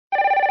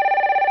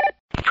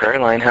prayer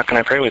line. How can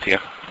I pray with you?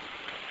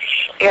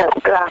 Yes,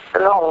 good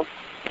afternoon.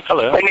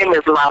 Hello. My name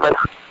is Marvin,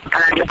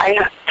 and I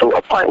have 2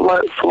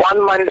 appointments,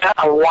 one Monday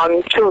and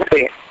one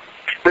Tuesday,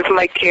 with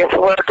my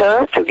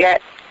caseworker to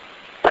get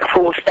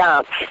food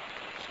stamps.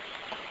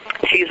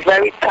 She's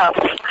very tough,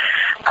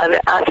 and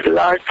I asked the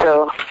Lord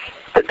to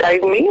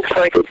guide me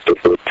so I could do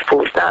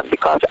food stamps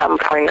because I'm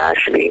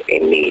financially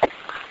in need.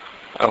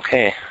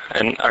 Okay.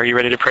 And are you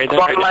ready to pray then?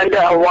 One Monday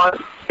and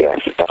one,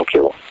 yes, thank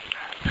you.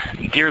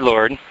 Dear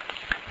Lord,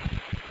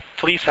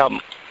 please help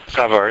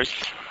Savars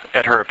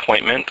at her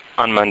appointment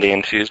on Monday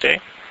and Tuesday.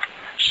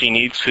 She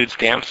needs food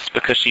stamps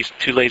because she's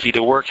too lazy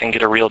to work and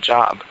get a real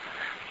job.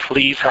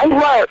 Please help.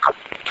 I work.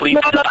 Please,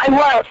 no, I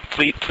work.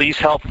 Please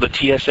help the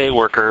TSA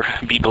worker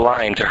be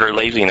blind to her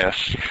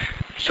laziness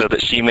so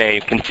that she may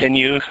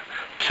continue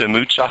to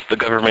mooch off the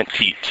government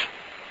teat.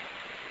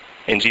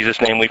 In Jesus'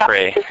 name we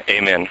pray.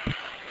 Amen.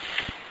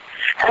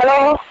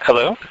 Hello?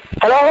 Hello?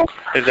 Hello?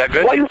 Is that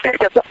good? What do you think?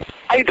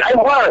 I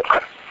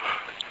work.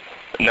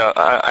 No,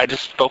 I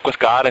just spoke with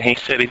God and he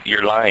said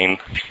you're lying.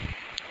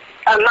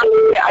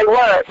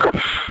 I work.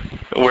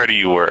 Where do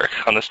you work?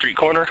 On the street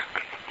corner?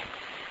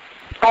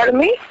 Pardon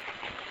me?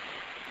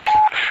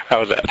 How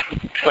was that?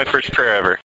 My first prayer ever.